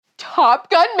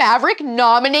Top Gun Maverick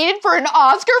nominated for an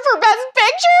Oscar for Best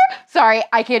Picture? Sorry,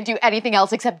 I can't do anything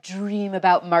else except dream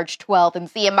about March 12th and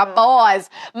seeing my boys,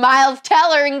 Miles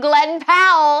Teller and Glenn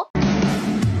Powell.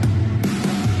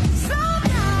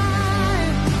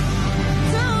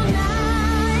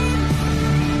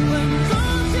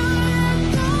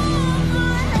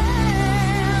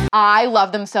 I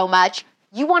love them so much.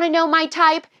 You want to know my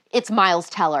type? It's Miles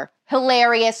Teller.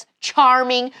 Hilarious,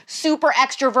 charming, super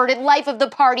extroverted, life of the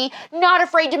party, not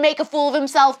afraid to make a fool of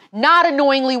himself, not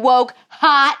annoyingly woke,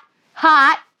 hot.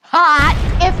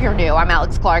 If you're new, I'm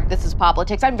Alex Clark, this is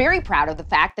Politics. I'm very proud of the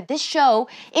fact that this show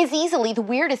is easily the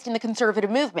weirdest in the conservative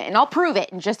movement, and I'll prove it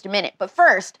in just a minute. But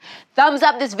first, thumbs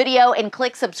up this video and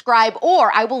click subscribe,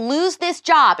 or I will lose this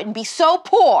job and be so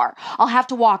poor, I'll have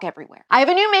to walk everywhere. I have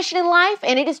a new mission in life,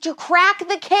 and it is to crack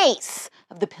the case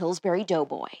of the Pillsbury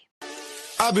Doughboy.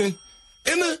 I've been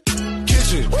in the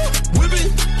kitchen,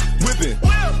 whipping.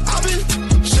 I've been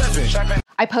chefing.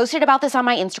 I posted about this on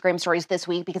my Instagram stories this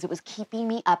week because it was keeping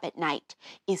me up at night.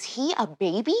 Is he a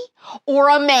baby or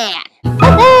a man?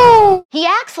 He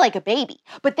acts like a baby,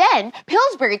 but then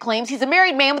Pillsbury claims he's a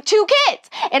married man with 2 kids.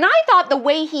 And I thought the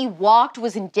way he walked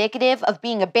was indicative of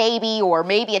being a baby or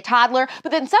maybe a toddler,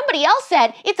 but then somebody else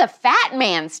said it's a fat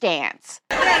man stance.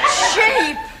 That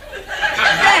shape!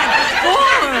 That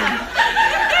form!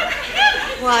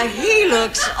 Why, he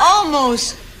looks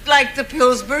almost like the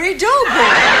Pillsbury Doughboy.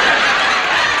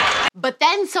 But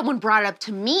then someone brought it up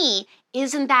to me,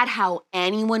 isn't that how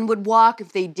anyone would walk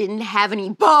if they didn't have any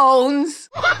bones?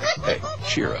 Hey,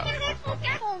 cheer up.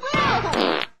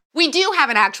 We do have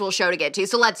an actual show to get to,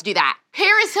 so let's do that.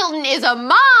 Paris Hilton is a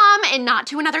mom and not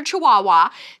to another chihuahua.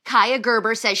 Kaya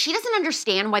Gerber says she doesn't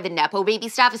understand why the Nepo baby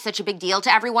stuff is such a big deal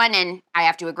to everyone, and I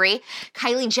have to agree.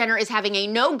 Kylie Jenner is having a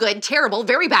no good, terrible,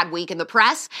 very bad week in the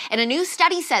press, and a new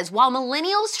study says while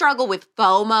millennials struggle with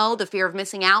FOMO, the fear of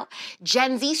missing out,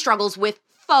 Gen Z struggles with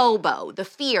FOBO, the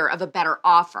fear of a better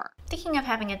offer. Thinking of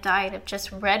having a diet of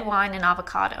just red wine and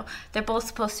avocado. They're both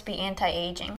supposed to be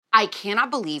anti-aging. I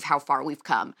cannot believe how far we've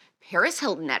come. Paris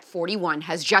Hilton at 41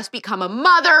 has just become a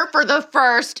mother for the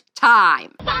first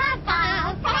time. The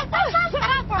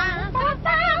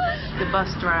bus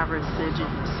driver said you're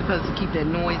supposed to keep that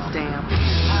noise down.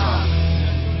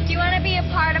 Do you want to be a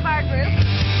part of our group?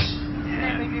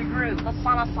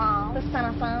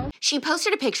 She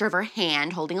posted a picture of her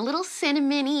hand holding a little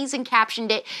Cinnamonies and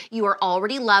captioned it, "You are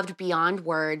already loved beyond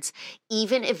words."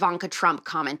 Even Ivanka Trump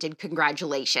commented,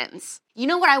 "Congratulations." You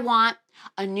know what I want?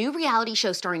 A new reality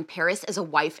show starring Paris as a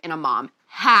wife and a mom.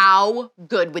 How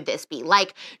good would this be?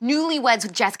 Like Newlyweds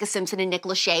with Jessica Simpson and Nick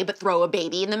Lachey, but throw a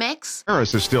baby in the mix?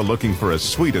 Paris is still looking for a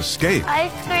sweet escape.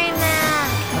 Ice cream man.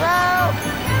 Hello.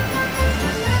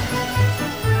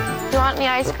 Do you want any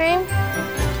ice cream?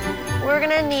 We're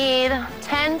gonna need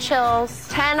 10 chills,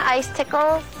 10 ice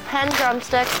tickles, 10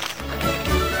 drumsticks,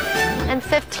 and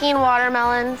 15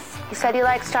 watermelons. You said you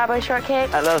like strawberry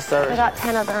shortcake? I love strawberry. I got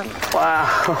 10 of them.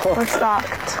 Wow. We're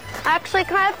stocked. Actually,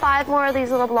 can I have 5 more of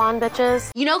these little blonde bitches?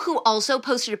 You know who also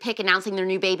posted a pic announcing their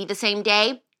new baby the same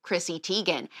day? Chrissy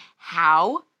Teigen.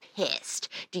 How pissed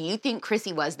do you think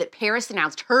Chrissy was that Paris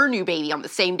announced her new baby on the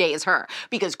same day as her?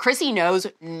 Because Chrissy knows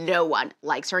no one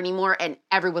likes her anymore and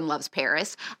everyone loves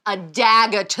Paris. A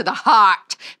dagger to the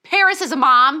heart. Paris as a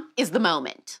mom is the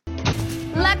moment.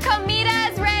 La comida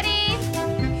is ready.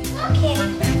 Okay.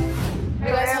 Are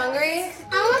you guys hungry?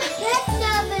 I want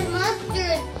ketchup and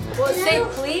mustard. Well, say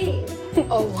please.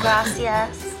 Oh,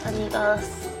 gracias, amigos,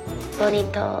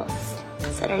 bonitos,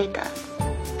 señoritas.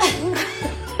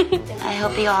 I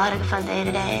hope you all had a fun day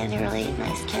today and you're really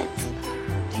nice kids.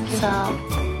 So,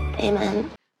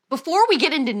 amen. Before we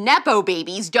get into Nepo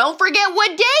babies, don't forget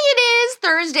what day it is.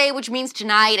 Thursday, which means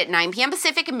tonight at 9 p.m.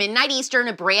 Pacific and midnight Eastern,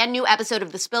 a brand new episode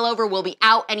of The Spillover will be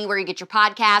out anywhere you get your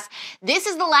podcasts. This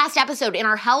is the last episode in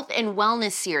our health and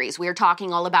wellness series. We are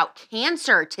talking all about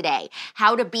cancer today,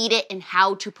 how to beat it and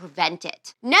how to prevent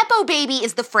it. Nepo baby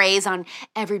is the phrase on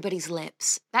everybody's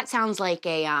lips. That sounds like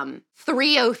a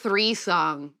 303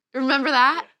 song. Remember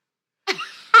that?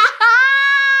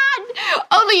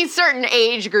 Only a certain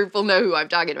age group will know who I'm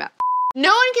talking about. No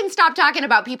one can stop talking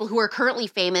about people who are currently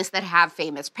famous that have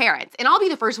famous parents. And I'll be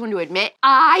the first one to admit,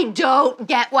 I don't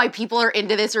get why people are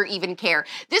into this or even care.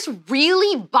 This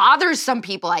really bothers some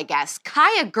people, I guess.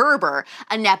 Kaya Gerber,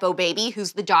 a Nepo baby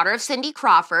who's the daughter of Cindy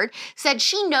Crawford, said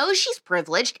she knows she's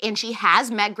privileged and she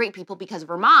has met great people because of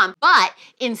her mom, but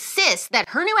insists that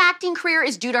her new acting career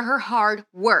is due to her hard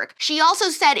work. She also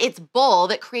said it's bull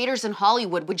that creators in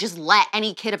Hollywood would just let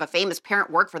any kid of a famous parent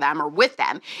work for them or with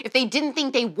them if they didn't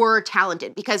think they were talented,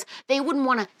 because they wouldn't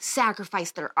want to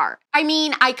sacrifice their art. I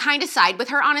mean, I kind of side with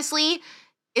her, honestly.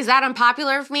 Is that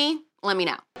unpopular of me? Let me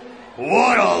know.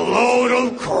 What a load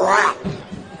of crap!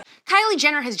 Kylie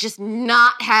Jenner has just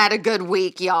not had a good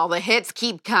week, y'all. The hits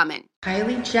keep coming.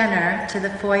 Kylie Jenner to the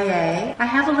foyer. I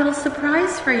have a little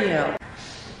surprise for you.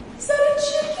 Is that a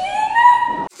chicken?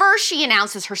 First, she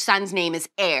announces her son's name is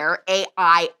Aire,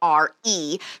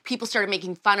 A-I-R-E. People started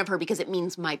making fun of her because it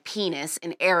means my penis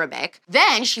in Arabic.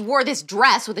 Then she wore this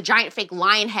dress with a giant fake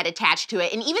lion head attached to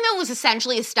it. And even though it was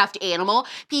essentially a stuffed animal,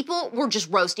 people were just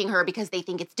roasting her because they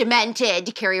think it's demented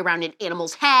to carry around an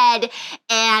animal's head.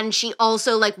 And she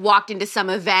also walked into some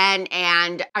event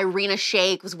and Irina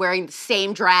Shayk was wearing the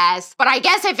same dress. But I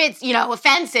guess if it's,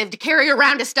 offensive to carry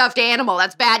around a stuffed animal,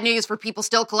 that's bad news for people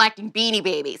still collecting Beanie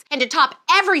Babies. And to top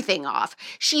everything off,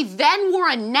 she then wore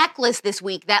a necklace this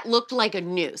week that looked like a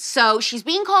noose. So she's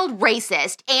being called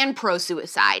racist and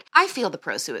pro-suicide. I feel the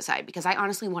pro-suicide because I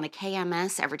honestly want a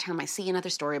KMS every time I see another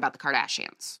story about the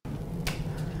Kardashians.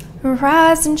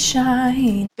 Rise and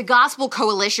shine. The Gospel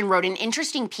Coalition wrote an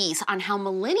interesting piece on how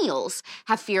millennials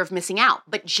have fear of missing out,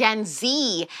 but Gen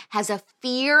Z has a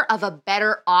fear of a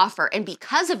better offer. And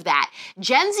because of that,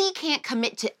 Gen Z can't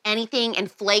commit to anything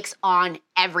and flakes on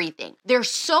everything. They're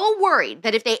so worried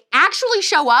that if they actually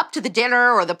show up to the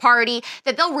dinner or the party,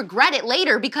 that they'll regret it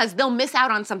later because they'll miss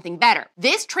out on something better.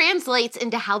 This translates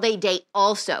into how they date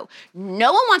also.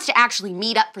 No one wants to actually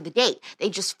meet up for the date.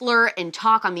 They just flirt and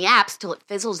talk on the apps till it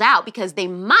fizzles out because they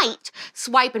might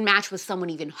swipe and match with someone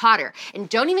even hotter. And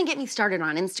don't even get me started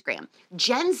on Instagram.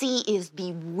 Gen Z is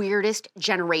the weirdest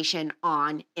generation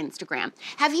on Instagram.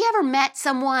 Have you ever met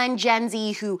someone, Gen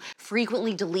Z, who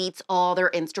frequently deletes all their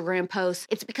Instagram posts?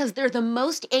 It's because they're the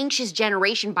most anxious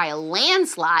generation by a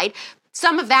landslide.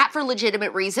 Some of that for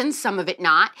legitimate reasons, some of it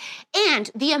not.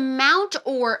 And the amount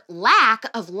or lack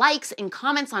of likes and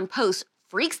comments on posts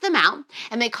freaks them out,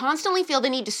 and they constantly feel the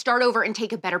need to start over and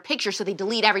take a better picture, so they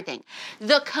delete everything.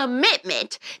 The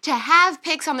commitment to have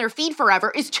pics on their feed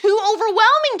forever is too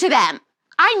overwhelming to them.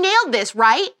 I nailed this,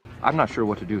 right? I'm not sure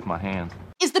what to do with my hands.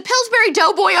 Is the Pillsbury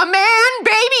Doughboy a man,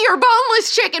 baby, or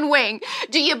boneless chicken wing?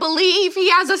 Do you believe he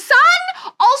has a son?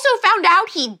 Also found out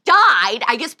he died.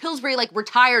 I guess Pillsbury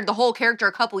retired the whole character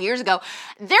a couple years ago.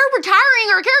 They're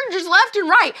retiring our characters left and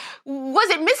right.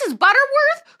 Was it Mrs.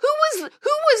 Butterworth? Who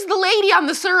was the lady on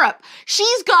the syrup?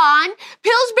 She's gone.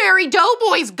 Pillsbury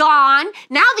Doughboy's gone.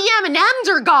 Now the M&Ms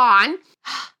are gone.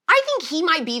 I think he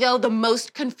might be, though, the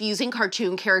most confusing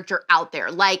cartoon character out there.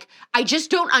 I just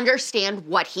don't understand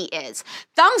what he is.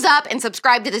 Thumbs up and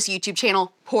subscribe to this YouTube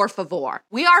channel, por favor.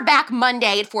 We are back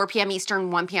Monday at 4 p.m.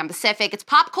 Eastern, 1 p.m. Pacific. It's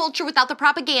pop culture without the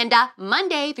propaganda,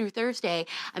 Monday through Thursday.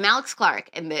 I'm Alex Clark,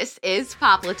 and this is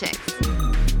Poplitics.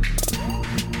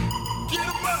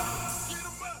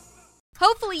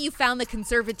 Hopefully you found the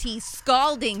conservatee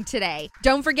scalding today.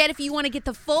 Don't forget, if you want to get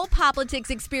the full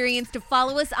Poplitics experience, to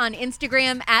follow us on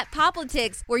Instagram at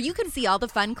Poplitics, where you can see all the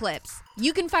fun clips.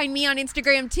 You can find me on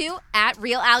Instagram too, at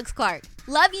RealAlexClark.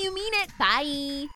 Love you, mean it. Bye.